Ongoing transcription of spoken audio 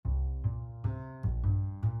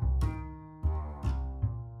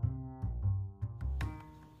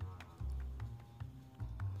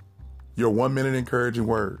Your 1 minute encouraging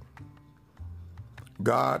word.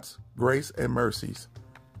 God's grace and mercies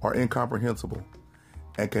are incomprehensible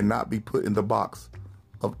and cannot be put in the box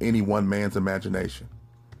of any one man's imagination.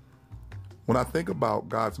 When I think about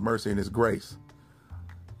God's mercy and His grace,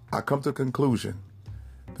 I come to the conclusion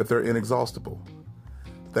that they're inexhaustible,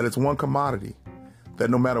 that it's one commodity, that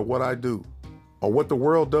no matter what I do or what the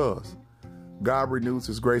world does, God renews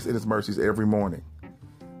His grace and His mercies every morning.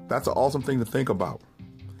 That's an awesome thing to think about.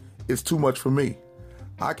 It's too much for me.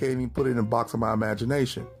 I can't even put it in a box of my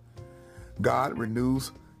imagination. God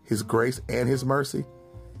renews His grace and His mercy,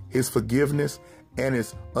 His forgiveness and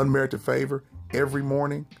His unmerited favor every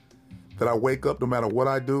morning that I wake up no matter what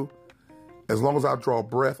I do. As long as I draw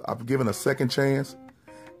breath, I'm given a second chance.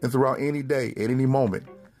 And throughout any day, at any moment,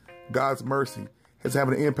 God's mercy has had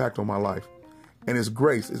an impact on my life. And His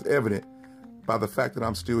grace is evident by the fact that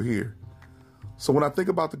I'm still here. So when I think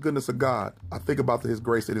about the goodness of God, I think about His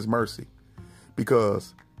grace and His mercy,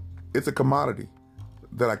 because it's a commodity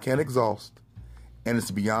that I can't exhaust, and it's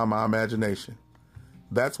beyond my imagination.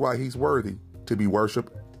 That's why He's worthy to be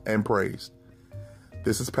worshiped and praised.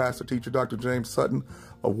 This is Pastor Teacher Dr. James Sutton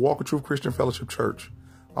of Walk of Truth Christian Fellowship Church.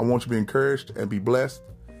 I want you to be encouraged and be blessed,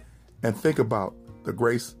 and think about the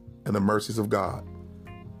grace and the mercies of God.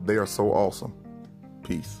 They are so awesome.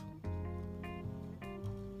 Peace.